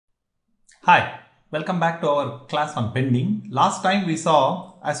Hi, welcome back to our class on bending. Last time we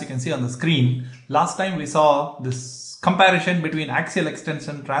saw, as you can see on the screen, last time we saw this comparison between axial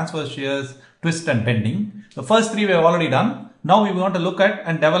extension, transverse shears, twist and bending. The first three we have already done. Now we want to look at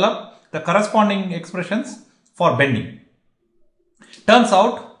and develop the corresponding expressions for bending. Turns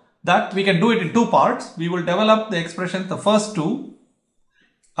out that we can do it in two parts. We will develop the expressions, the first two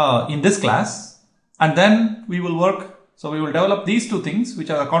in this class, and then we will work. So we will develop these two things,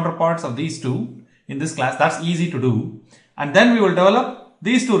 which are the counterparts of these two in this class. That's easy to do. And then we will develop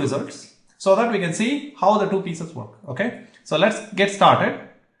these two results so that we can see how the two pieces work. Okay. So let's get started.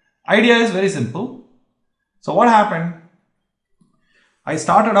 Idea is very simple. So what happened? I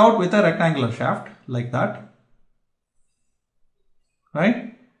started out with a rectangular shaft like that.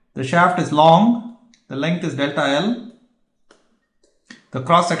 Right? The shaft is long. The length is delta L. The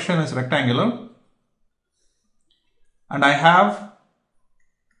cross section is rectangular. And I have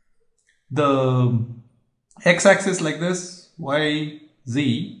the x-axis like this, y,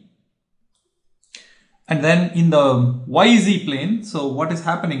 z. And then in the yz plane, so what is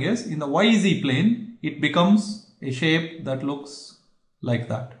happening is, in the yz plane, it becomes a shape that looks like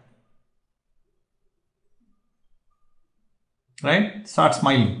that. Right? Start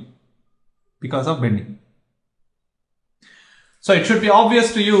smiling because of bending. So it should be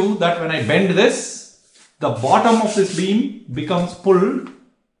obvious to you that when I bend this, the bottom of this beam becomes pulled,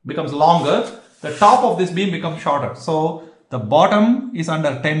 becomes longer. The top of this beam becomes shorter. So the bottom is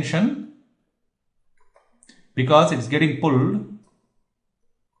under tension because it's getting pulled,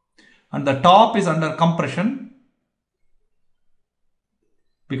 and the top is under compression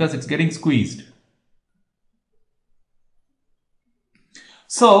because it's getting squeezed.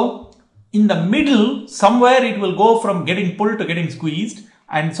 So in the middle, somewhere it will go from getting pulled to getting squeezed,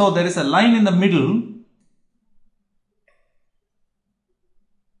 and so there is a line in the middle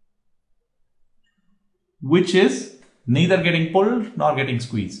which is neither getting pulled nor getting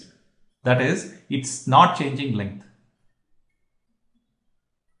squeezed. That is, it's not changing length.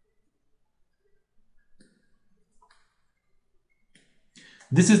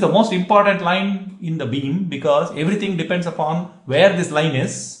 This is the most important line in the beam because everything depends upon where this line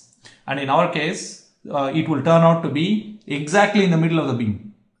is, and in our case it will turn out to be exactly in the middle of the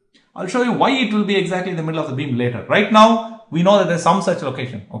beam. I'll show you why it will be exactly in the middle of the beam later. Right now we know that there's some such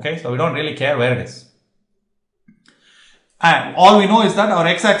location, okay, so we don't really care where it is. And all we know is that our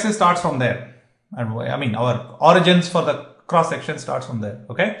x-axis starts from there. And I mean, our origins for the cross section starts from there.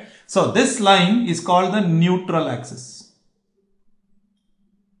 Okay. So this line is called the neutral axis.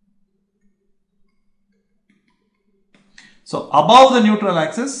 So above the neutral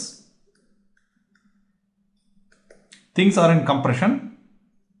axis, things are in compression.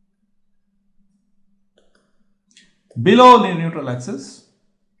 Below the neutral axis,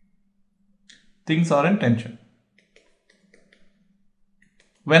 things are in tension.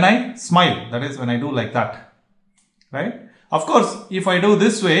 When I smile, that is when I do like that, right? Of course, if I do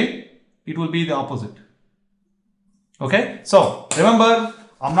this way, it will be the opposite. Okay. So remember,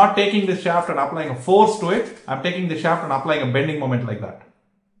 I'm not taking this shaft and applying a force to it. I'm taking the shaft and applying a bending moment like that.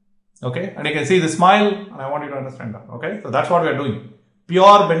 Okay. And you can see the smile, and I want you to understand that. Okay. So that's what we are doing.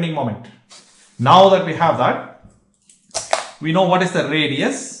 Pure bending moment. Now that we have that, we know what is the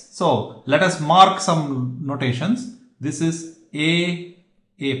radius. So let us mark some notations. This is A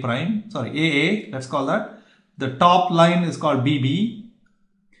prime, sorry, AA, let's call that. The top line is called BB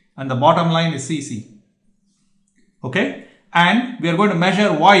and the bottom line is CC. Okay. And we are going to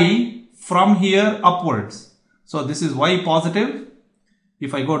measure Y from here upwards. So this is Y positive.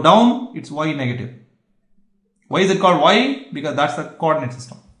 If I go down, it's Y negative. Why is it called Y? Because that's the coordinate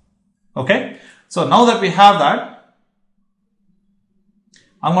system. Okay. So now that we have that,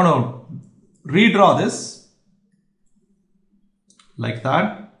 I'm going to redraw this like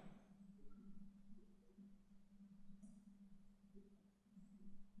that.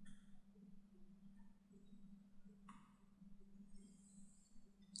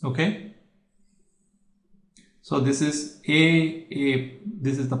 Okay. So this is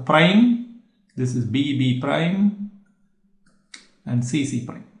this is the prime, this is B prime and CC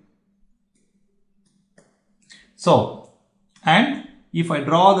prime. So, and if I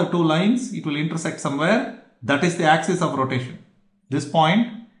draw the two lines, it will intersect somewhere. That is the axis of rotation. This point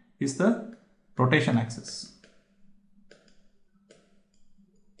is the rotation axis.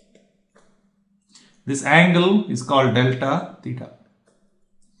 This angle is called delta theta.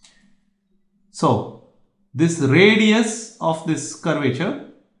 So this radius of this curvature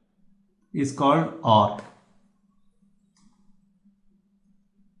is called R.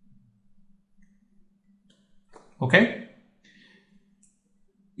 Okay.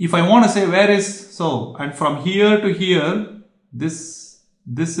 if I want to say where is, so, and from here to here, this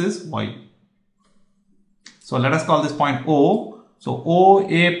is y. So let us call this point O. So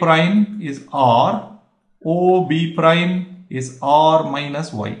OA prime is R, OB prime is R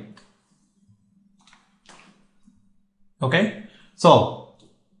minus y. Okay. So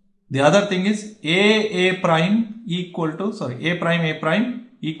the other thing is A prime equal to, sorry, A prime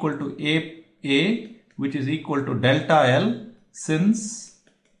equal to A, which is equal to delta L, since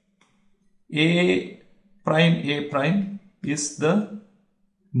A prime is the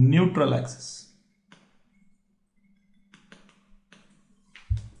neutral axis.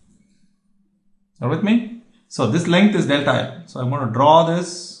 Are you with me? So this length is delta L. So I'm going to draw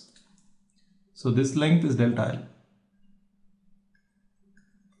this. So this length is delta L.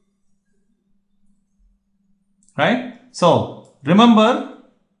 Right? So remember,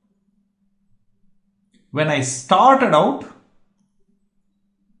 when I started out,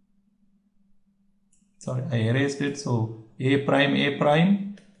 sorry, I erased it. So A prime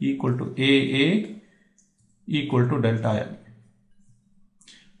equal to AA equal to delta L.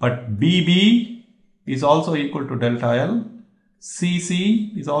 But BB is also equal to delta L.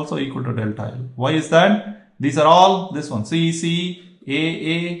 CC is also equal to delta L. Why is that? These are all, this one, CC,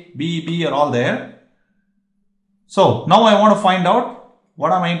 AA, BB are all there. So now I want to find out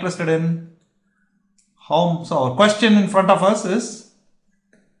what am I interested in. So our question in front of us is,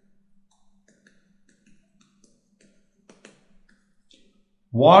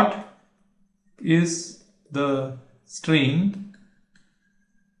 what is the strain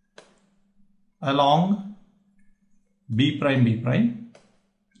along B prime?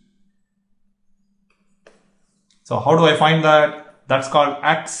 So how do I find that? That's called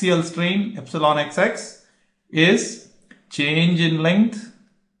axial strain. Epsilon xx is change in length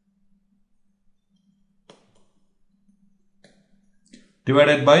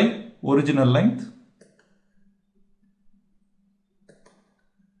divided by original length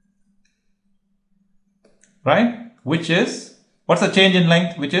right? Which is, what's the change in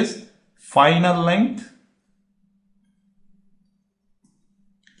length? Which is final length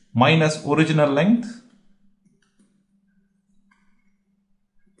minus original length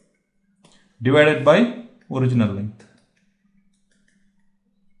divided by original length.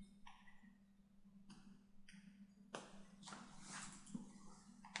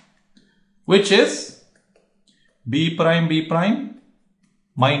 Which is B prime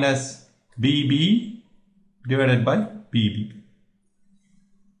minus BB divided by BB.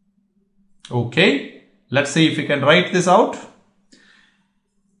 Okay, let's see if we can write this out.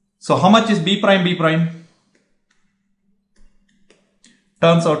 So how much is B prime?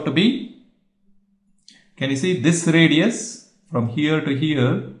 Turns out to be, can you see this radius from here to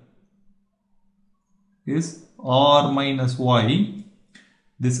here is R minus Y.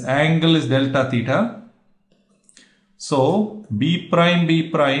 This angle is delta theta. So B prime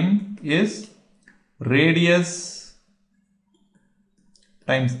is radius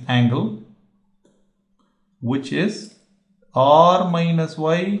times angle, which is R minus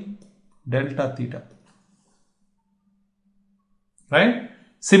Y delta theta. Right?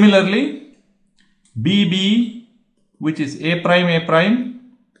 Similarly, BB, which is A prime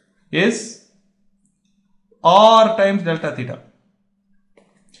is R times delta theta.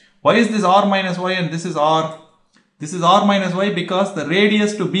 Why is this R minus Y and this is R? This is R minus Y because the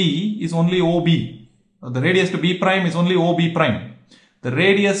radius to B is only OB. The radius to B prime is only OB prime. The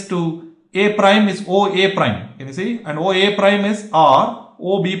radius to A prime is OA prime. Can you see? And OA prime is R.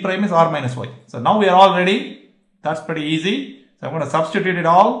 OB prime is R minus Y. So now we are all ready. That's pretty easy. So I'm going to substitute it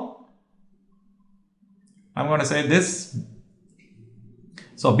all. I'm going to say this.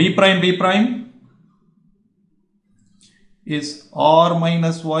 So B prime is R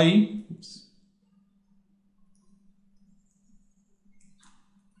minus Y.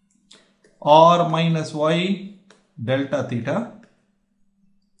 R minus Y delta theta.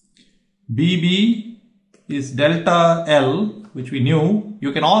 BB is delta L, which we knew.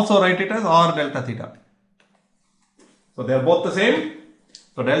 You can also write it as R delta theta. So they are both the same.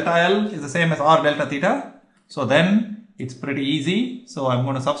 So delta L is the same as R delta theta. So then it's pretty easy. So I'm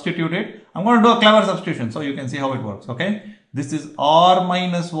going to substitute it. I'm going to do a clever substitution so you can see how it works. Okay. This is R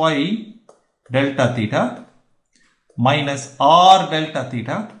minus Y delta theta minus R delta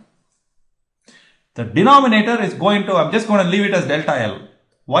theta. The denominator is going to, I'm just going to leave it as delta L.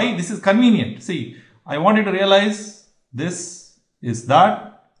 Why? This is convenient. See, I want you to realize this is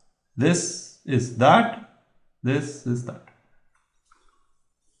that, this is that, this is that.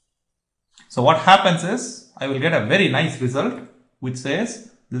 So what happens is, I will get a very nice result which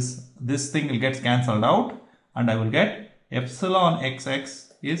says this thing will get cancelled out and I will get epsilon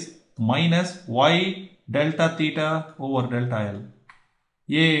xx is minus y delta theta over delta L.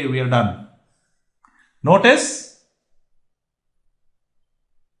 Yay, we are done. Notice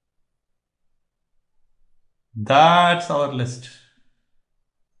that's our list.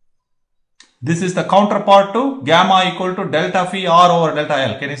 This is the counterpart to gamma equal to delta phi r over delta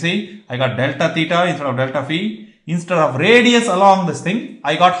L. Can you see? I got delta theta instead of delta phi. Instead of radius along this thing,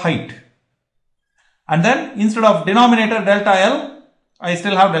 I got height. And then instead of denominator delta L, I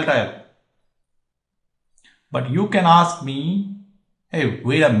still have delta L. But you can ask me, hey,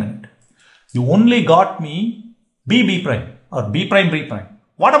 wait a minute. You only got me B prime or B prime B prime.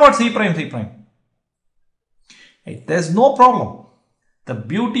 What about C prime C prime? Hey, there's no problem. The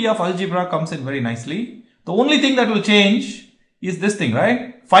beauty of algebra comes in very nicely. The only thing that will change is this thing,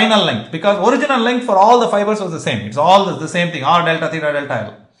 right? Final length, because original length for all the fibers was the same. It's all the same thing, r delta theta delta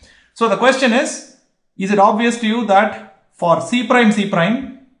L. So the question is it obvious to you that for C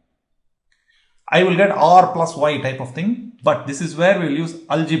prime, I will get r plus y type of thing, but this is where we will use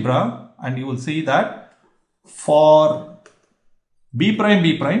algebra, and you will see that for B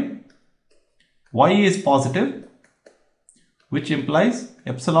prime, y is positive, which implies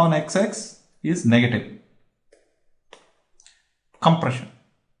epsilon xx is negative. Compression.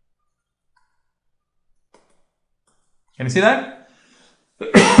 Can you see that?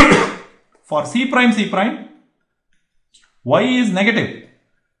 For C prime, y is negative.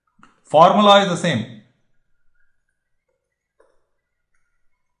 Formula is the same.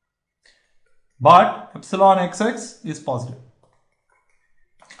 But epsilon xx is positive.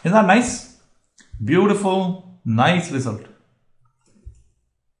 Isn't that nice? Beautiful, nice result.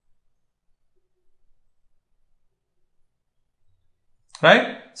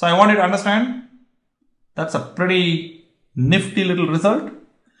 Right? So I want you to understand that's a pretty nifty little result.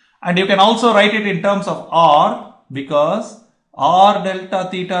 And you can also write it in terms of r, because r delta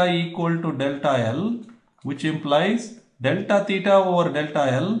theta equal to delta L, which implies delta theta over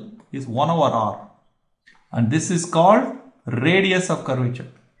delta L is 1 over r. And this is called radius of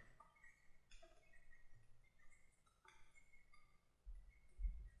curvature.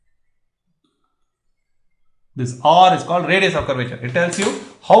 This r is called radius of curvature. It tells you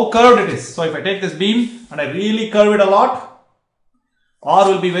how curved it is. So if I take this beam and I really curve it a lot, r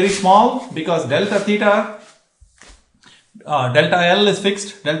will be very small because delta theta, delta L is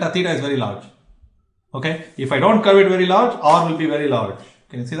fixed, delta theta is very large. Okay, if I don't curve it very large, r will be very large.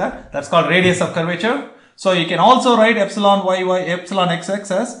 Can you see that? That's called radius of curvature. So you can also write epsilon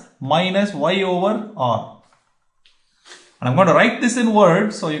xx as minus y over r. And I'm going to write this in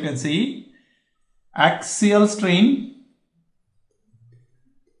words so you can see. Axial strain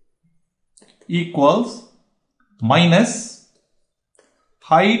equals minus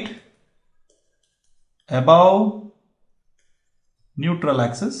height above neutral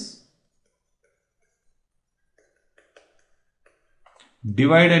axis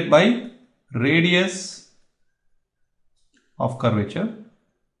divided by radius of curvature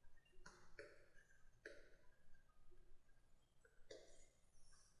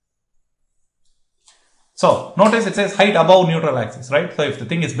So notice it says height above neutral axis, right? So if the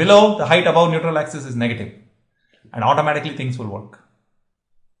thing is below, the height above neutral axis is negative, and automatically things will work.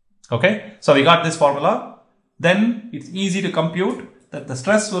 Okay, so we got this formula. Then it's easy to compute that the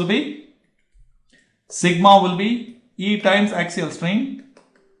stress will be sigma will be E times axial strain,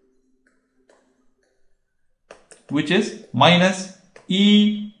 which is minus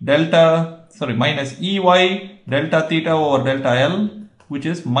EY delta theta over delta L, which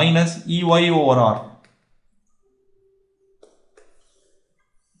is minus EY over R.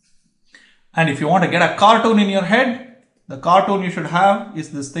 And if you want to get a cartoon in your head, the cartoon you should have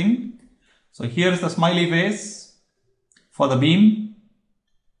is this thing. So here is the smiley face for the beam,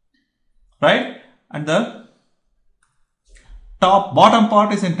 right? And the bottom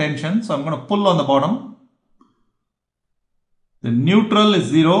part is in tension. So I'm going to pull on the bottom. The neutral is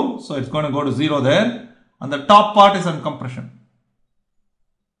 0. So it's going to go to 0 there. And the top part is on compression.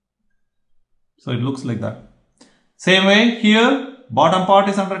 So it looks like that. Same way here, bottom part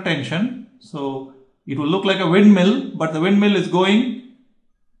is under tension. So it will look like a windmill, but the windmill is going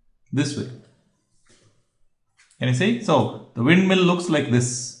this way. Can you see? So the windmill looks like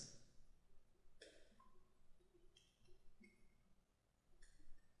this.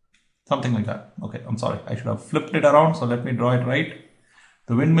 Something like that. Okay, I'm sorry. I should have flipped it around. So let me draw it right.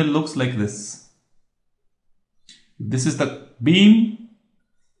 The windmill looks like this. This is the beam.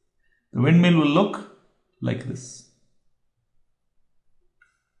 The windmill will look like this.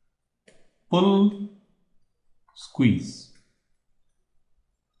 Pull, squeeze.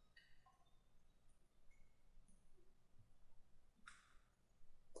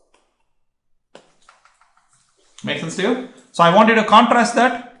 Make sense to you? So I want you to contrast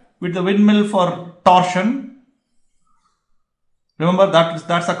that with the windmill for torsion. Remember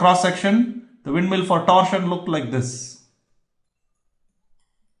that's a cross section. The windmill for torsion looked like this.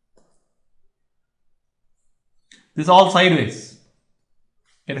 This is all sideways.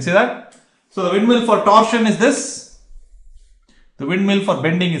 Can you see that? So the windmill for torsion is this. The windmill for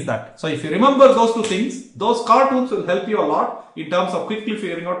bending is that. So if you remember those two things, those cartoons will help you a lot in terms of quickly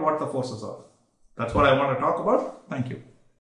figuring out what the forces are. That's what I want to talk about. Thank you.